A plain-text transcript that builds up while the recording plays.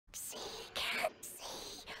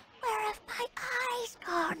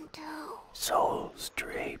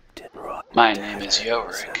My name is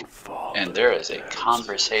Yorick, and there is a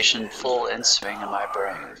conversation full in swing in my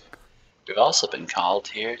brain. We've also been called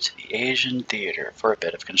here to the Asian Theater for a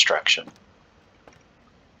bit of construction.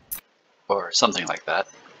 Or something like that.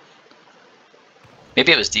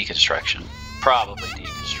 Maybe it was deconstruction. Probably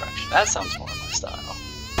deconstruction. That sounds more my style.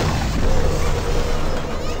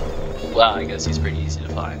 Well, I guess he's pretty easy to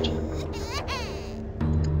find.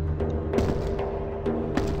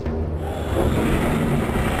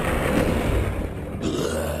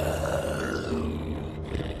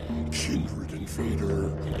 Kindred invader,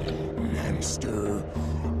 monster,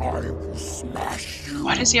 I will smash you.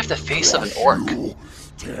 Why does he have the face of an orc?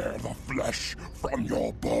 Tear the flesh from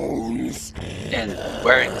your bones. And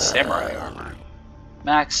wearing samurai armor.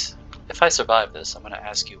 Max, if I survive this, I'm going to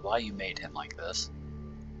ask you why you made him like this.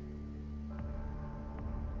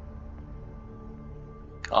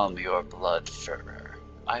 Calm your blood, Führer.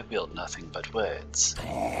 I wield nothing but words.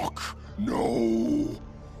 Talk? No.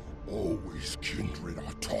 Always kindred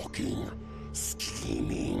are talking,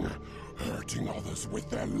 scheming, hurting others with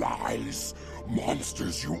their lies.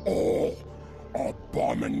 Monsters you all.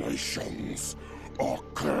 Abominations. A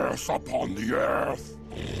curse upon the earth.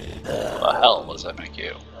 The hell was that make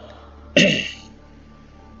you?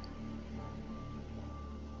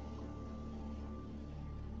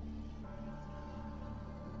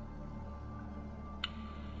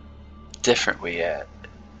 Different we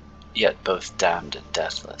yet both damned and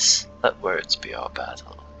deathless. Let words be our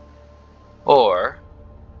battle. Or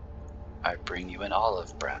I bring you an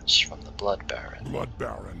olive branch from the Blood Baron. Blood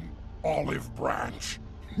Baron, olive branch.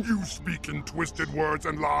 You speak in twisted words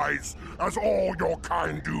and lies, as all your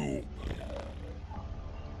kind do.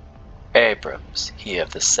 Abrams, he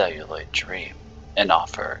of the celluloid dream, and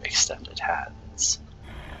offer extended hands.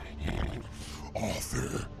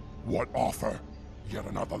 Offer? What offer? Yet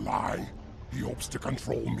another lie. He hopes to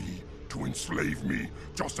control me, to enslave me,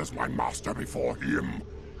 just as my master before him.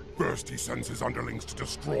 First he sends his underlings to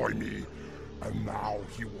destroy me, and now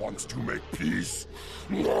he wants to make peace.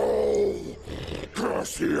 No!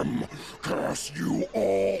 Curse him! Curse you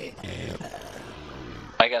all!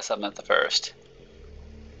 I guess I meant the first.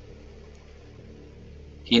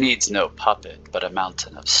 He needs no puppet, but a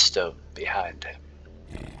mountain of stone behind him.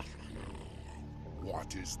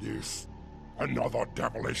 What is this? Another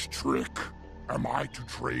devilish trick? Am I to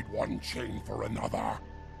trade one chain for another?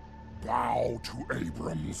 Bow to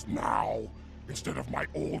Abrams now, instead of my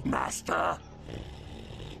old master?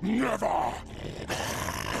 Never!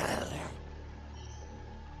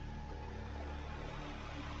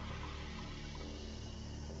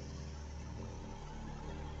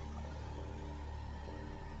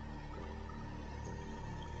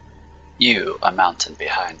 You, a mountain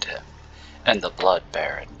behind him, and the Blood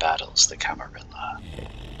Baron battles the Camarilla.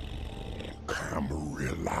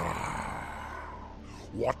 Camarilla.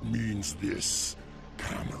 What means this,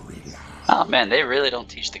 Camarilla? Oh man, they really don't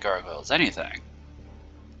teach the gargoyles anything.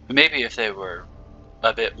 Maybe if they were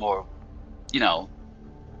a bit more,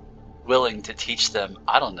 willing to teach them,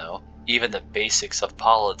 I don't know, even the basics of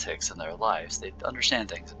politics in their lives, they'd understand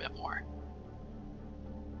things a bit more.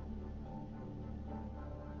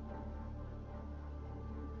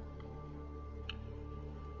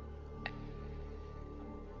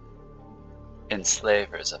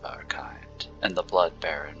 Enslavers of our kind, and the Blood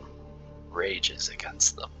Baron rages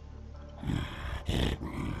against them.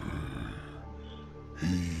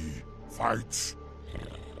 He fights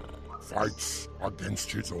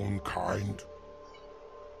against his own kind.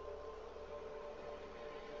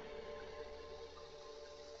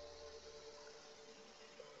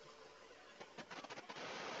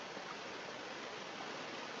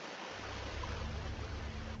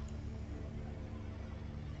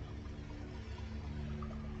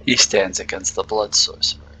 He stands against the blood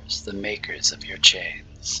sorcerers, the makers of your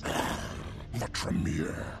chains. The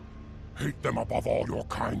Tremere. Hate them above all your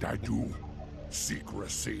kind I do.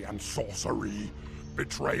 Secrecy and sorcery,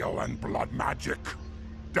 betrayal and blood magic.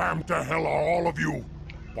 Damned to hell are all of you,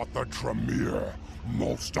 but the Tremere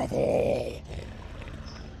most of all.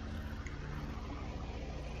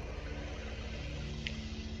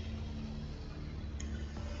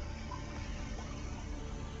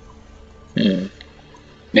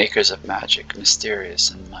 Makers of magic, mysterious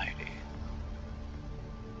and mighty.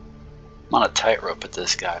 I'm on a tightrope with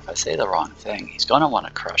this guy. If I say the wrong thing, he's going to want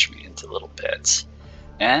to crush me into little bits.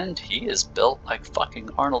 And he is built like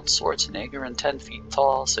fucking Arnold Schwarzenegger and 10 feet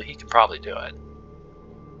tall, so he can probably do it.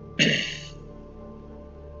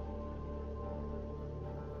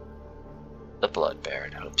 The Blood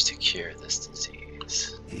Baron hopes to cure this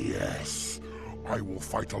disease. Yes, I will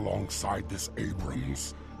fight alongside this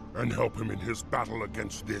Abrams. and help him in his battle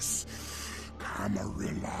against this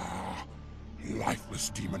Camarilla. Lifeless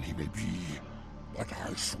demon he may be, but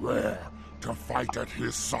I swear to fight at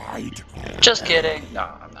his side. Just kidding. No,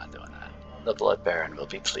 I'm not doing that. The Blood Baron will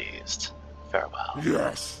be pleased. Farewell.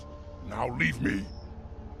 Yes. Now leave me.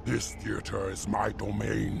 This theater is my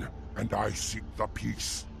domain, and I seek the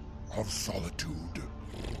peace of solitude.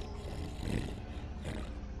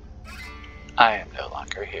 I am no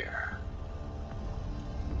longer here.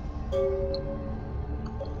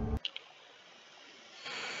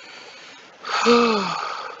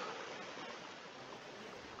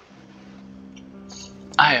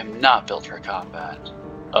 I am not built for combat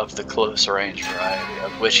of the close range variety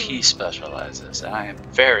of which he specializes, and I am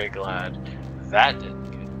very glad that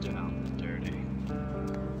didn't get down and dirty.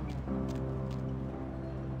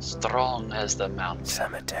 Strong as the mountain.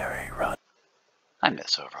 Cemetery run. I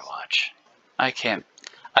miss Overwatch. I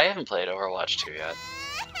haven't played Overwatch 2 yet,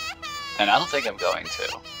 and I don't think I'm going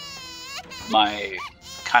to. My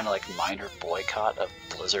kind of like minor boycott of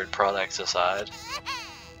Blizzard products aside,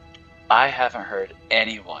 I haven't heard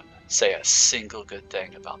anyone say a single good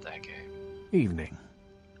thing about that game. Evening.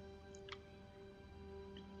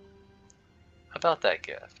 About that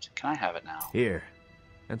gift. Can I have it now? Here.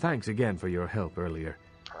 And thanks again for your help earlier.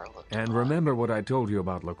 Pearl of And Dawn. remember what I told you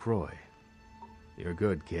about LaCroix. You're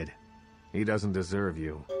good, kid. He doesn't deserve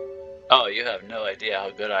you. Oh, you have no idea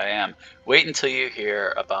how good I am. Wait until you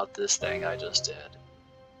hear about this thing I just did.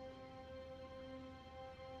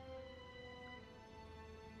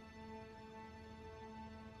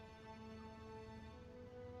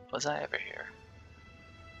 Was I ever here?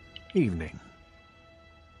 Evening.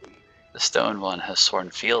 The Stone One has sworn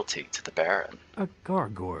fealty to the Baron. A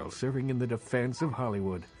gargoyle serving in the defense of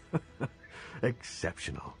Hollywood.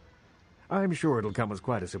 Exceptional. I'm sure it'll come as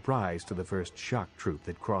quite a surprise to the first shock troop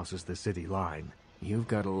that crosses the city line. You've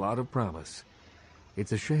got a lot of promise.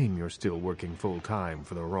 It's a shame you're still working full-time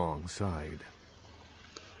for the wrong side.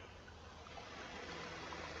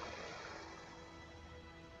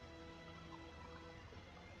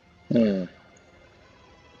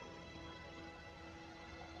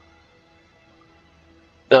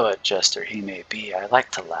 Though a jester he may be, I like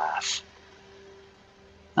to laugh.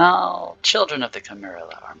 Oh, children of the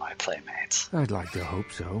Camarilla are my playmates. I'd like to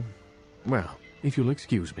hope so. Well, if you'll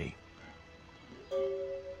excuse me.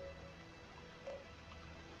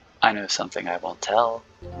 I know something I won't tell.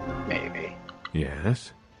 Maybe.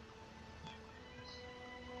 Yes?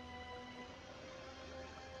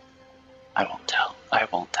 I won't tell. I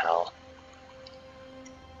won't tell.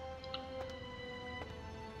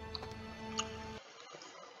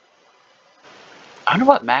 I wonder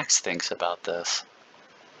what Max thinks about this.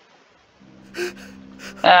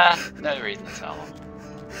 No reason to tell him.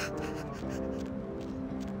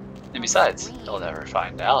 And besides, they'll never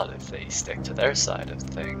find out if they stick to their side of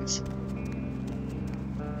things.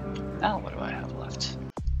 Now what do I have left?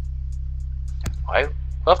 Why?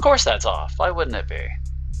 Well, of course that's off. Why wouldn't it be?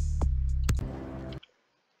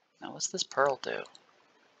 Now what's this pearl do?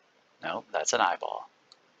 Nope, that's an eyeball.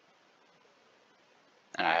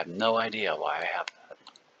 And I have no idea why I have that.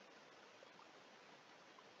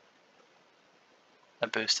 A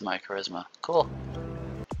boost to my charisma. Cool.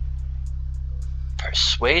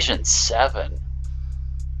 Persuasion 7.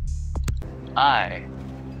 I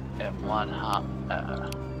am one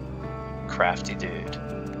crafty dude.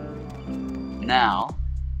 Now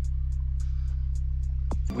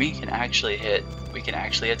we can actually attain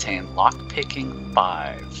lockpicking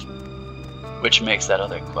 5, which makes that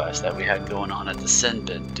other quest that we had going on at the Sin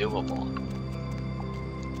Bin doable.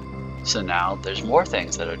 So now there's more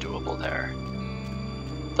things that are doable there.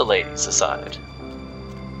 The ladies aside.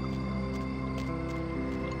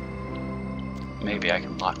 Maybe I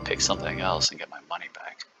can lockpick something else and get my money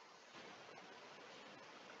back.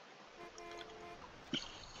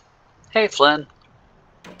 Hey, Flynn.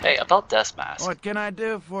 Hey, about Death Mask. What can I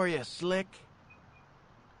do for you, Slick?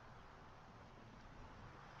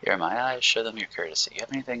 Here are my eyes. Show them your courtesy. You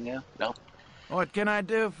have anything new? Nope. What can I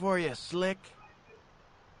do for you, Slick?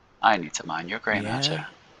 I need to mine your gray Yeah? magic.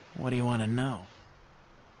 What do you want to know?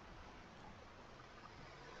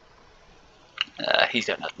 He's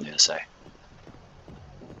got nothing new to say.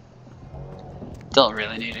 Don't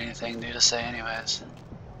really need anything new to say anyways.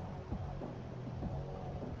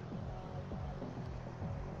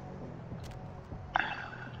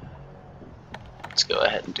 Let's go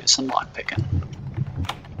ahead and do some lockpicking.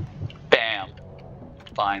 Bam!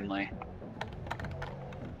 Finally.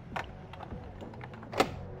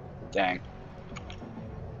 Dang.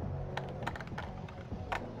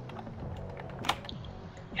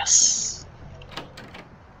 Yes.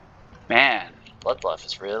 Man, Bloodlust bluff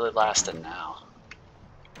is really lasting now.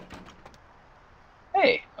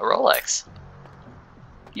 Hey, a Rolex.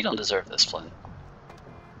 You don't deserve this, Flynn.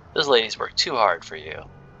 Those ladies worked too hard for you.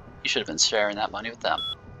 You should have been sharing that money with them.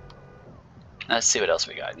 Let's see what else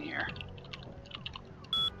we got in here.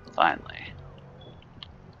 Finally.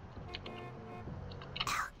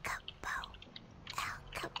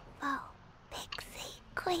 Pixie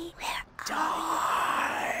Queen, where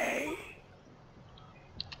are you?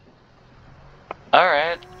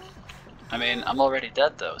 Alright. I mean, I'm already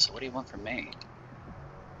dead though, so what do you want from me?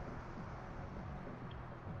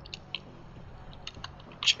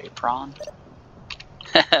 J-Prawn?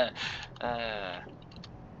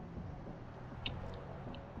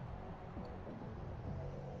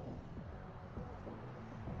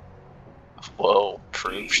 Whoa,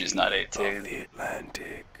 proof she's not 18. The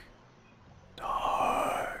Atlantic.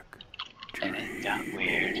 Dark. And it got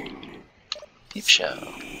weird. Peep show.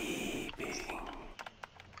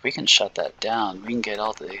 If we can shut that down, we can get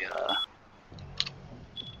all the,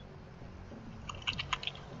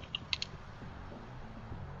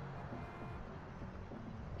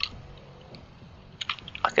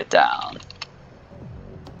 lock it down.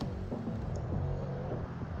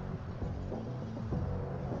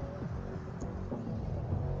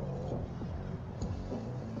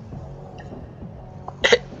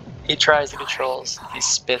 He tries the controls. He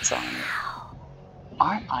spits on it.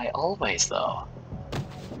 Aren't I always, though?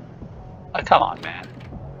 Oh, come on, man.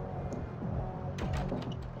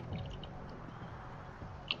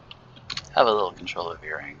 Have a little control of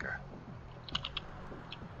your anger.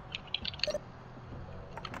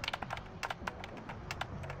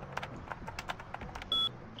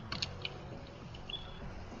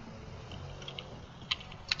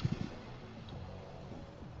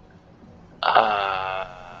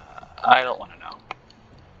 I don't want to know.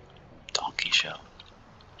 Donkey show.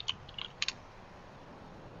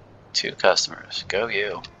 2 customers. Go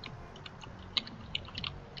you.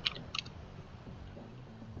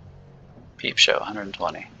 Peep show,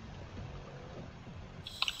 120.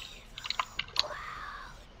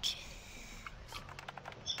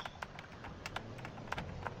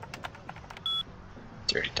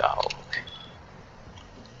 Dirty dog.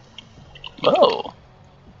 Whoa.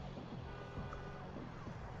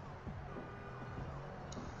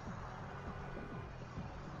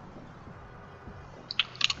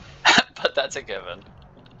 But that's a given.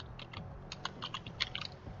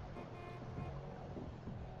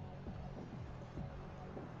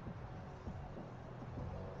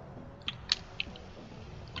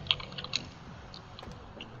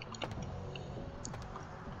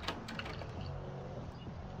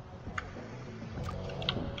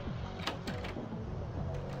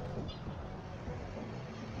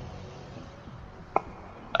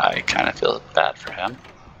 I kind of feel bad for him.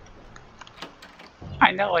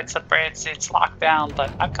 I know it's locked down,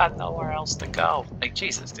 but I've got nowhere else to go. Like,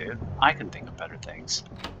 Jesus, dude. I can think of better things.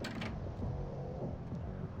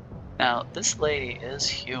 Now, this lady is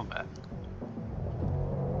human.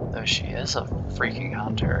 Though she is a freaking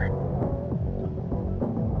hunter.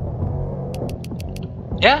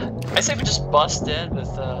 Yeah, I say we just bust in with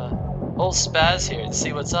old Spaz here and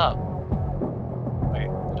see what's up. Wait,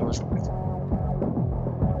 the door's locked.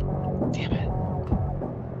 Damn it.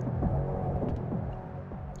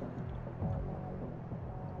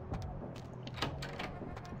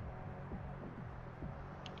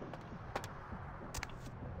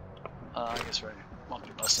 I guess we won't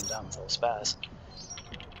be busting down with old Spaz.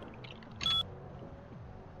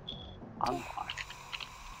 Unlock.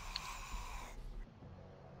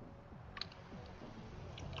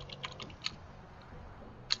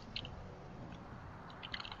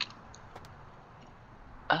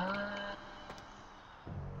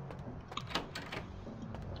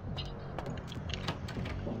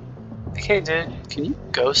 Okay, dude, can you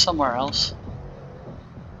go somewhere else?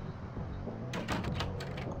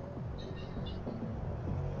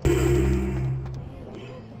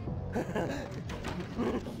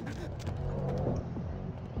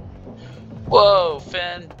 Whoa,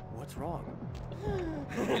 Finn. What's wrong?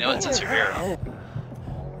 You know what, since you're here.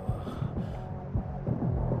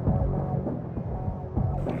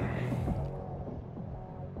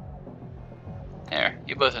 Here,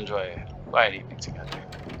 you both enjoy a quiet evening together.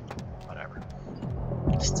 Whatever.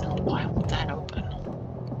 Still, why won't that open?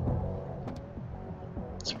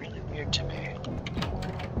 It's really weird to me.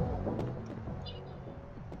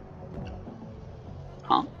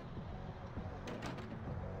 Huh?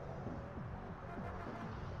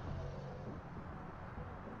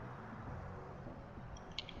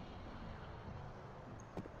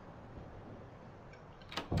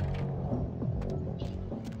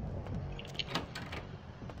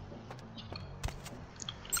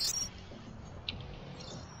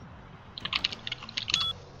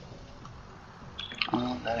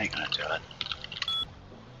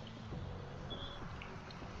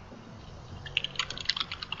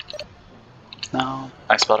 No,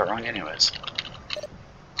 I spelled it wrong anyways.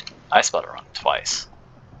 I spelled it wrong twice.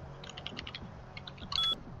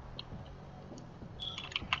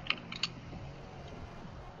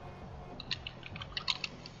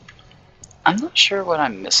 I'm not sure what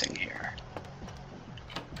I'm missing here.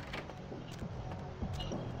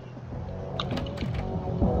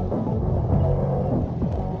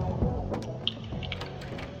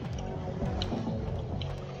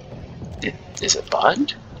 Is it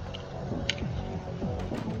bugged?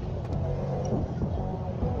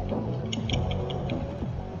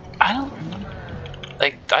 I don't remember.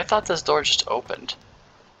 Like, I thought this door just opened.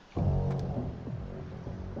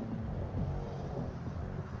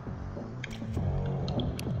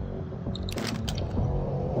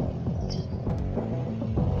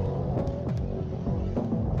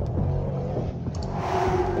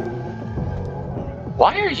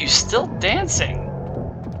 Why are you still dancing?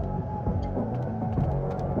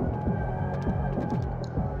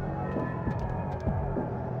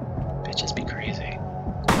 Bitches be crazy.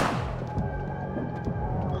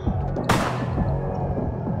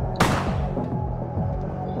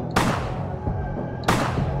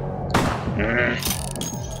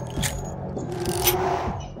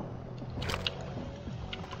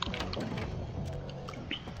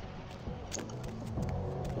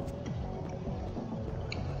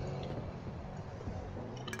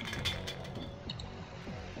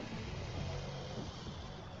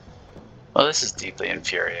 Well, this is deeply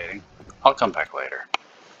infuriating. I'll come back later.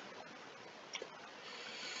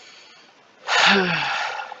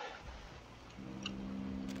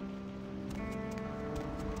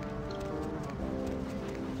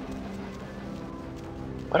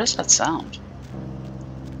 What is that sound?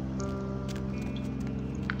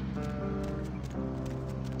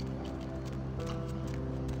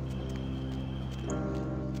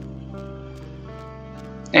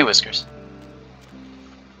 Hey, Whiskers.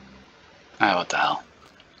 Ah, what the hell.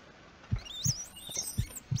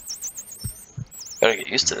 Better get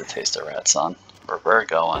used to the taste of rat, son. Where we're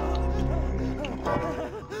going.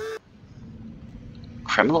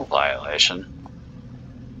 Criminal violation?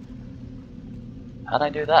 How'd I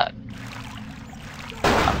do that?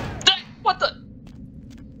 What the?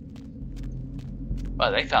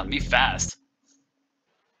 Well, they found me fast.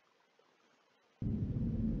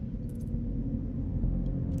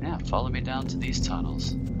 Yeah, follow me down to these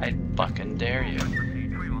tunnels. I fucking dare you.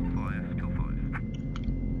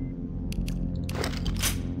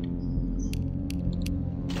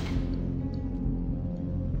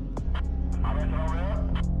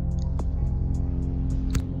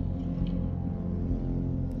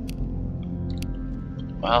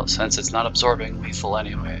 Well, since it's not absorbing lethal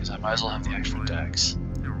anyways, I might as well have the extra dex.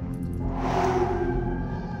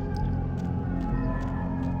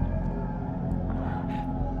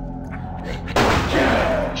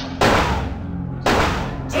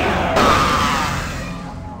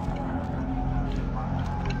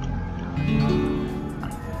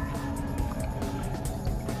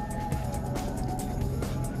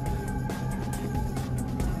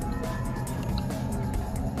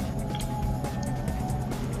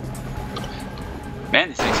 Man,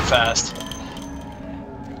 these things are fast.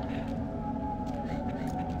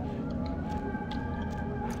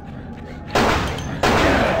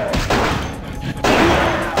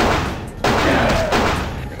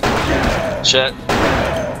 Shit.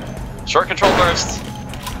 Short control burst.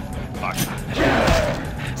 Fuck.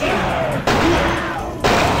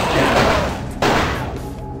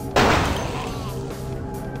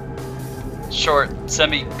 Short,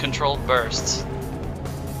 semi-controlled bursts.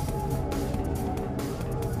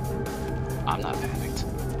 I'm not panicked.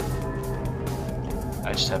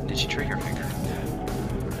 I just have an itchy trigger finger.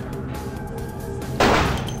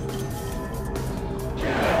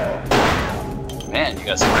 Man, you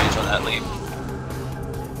got some range on that leap.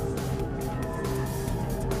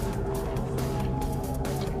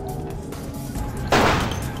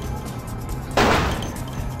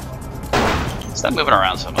 Stop moving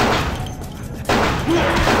around so much.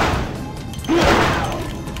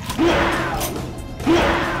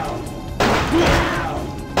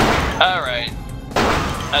 Alright,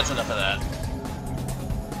 that's enough of that.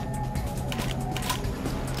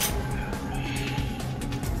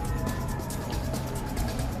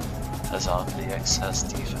 That's all for the excess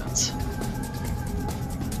defense.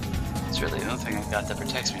 It's really the only thing I've got that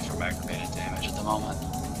protects me from aggravated damage at the moment.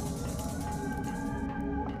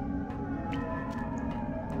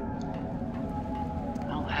 I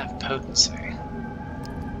don't have potency.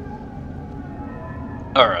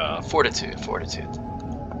 Or, fortitude.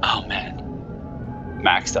 Oh man.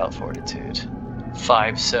 Maxed out fortitude.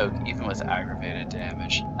 5 soak even with aggravated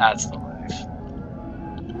damage. That's the life.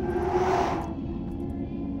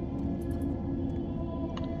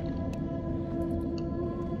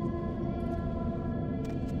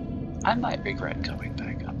 I might regret going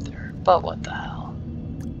back up there, but what the hell.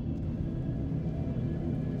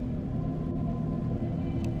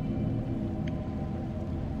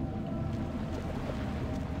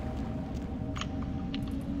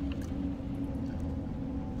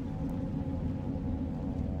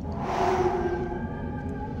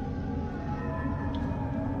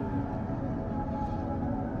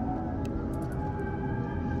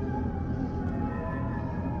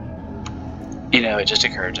 You know, it just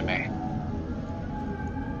occurred to me.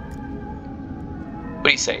 What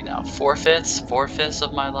do you say now? Four-fifths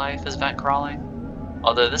of my life is vent crawling?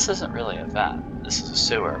 Although this isn't really a vent. This is a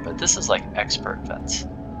sewer, but this is like expert vents.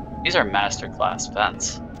 These are masterclass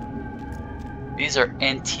vents. These are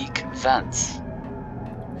antique vents.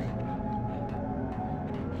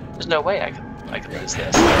 There's no way I can lose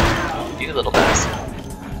this. You little bastard.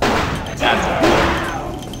 That's it.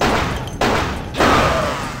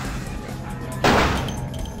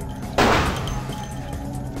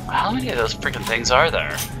 How many of those freaking things are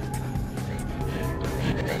there?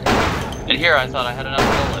 And here I thought I had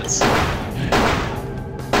enough bullets.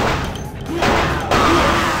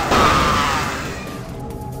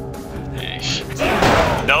 Eesh.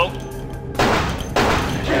 Nope.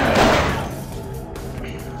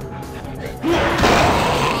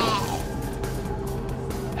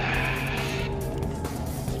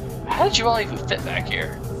 How did you all even fit back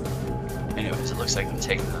here? Anyways, it looks like I'm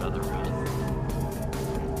taking another route.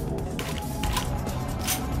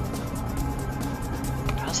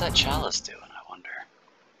 How's that chalice doing, I wonder?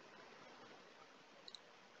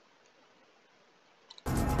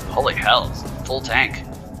 Holy hell, full tank.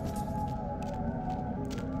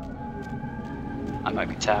 I might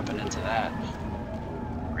be tapping into that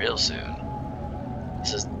real soon.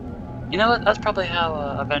 This is, you know what, that's probably how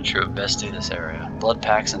a venture would best do this area. Blood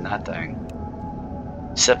packs in that thing.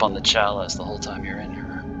 Sip on the chalice the whole time you're in here.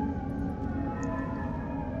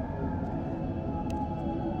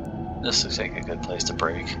 This looks like a good place to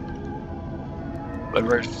break. When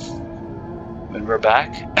we're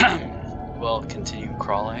back, we'll continue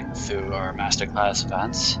crawling through our masterclass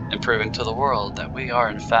vents and proving to the world that we are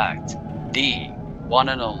in fact the one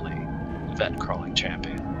and only vent crawling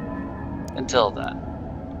champion. Until then,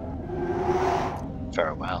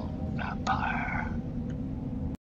 farewell, vampire.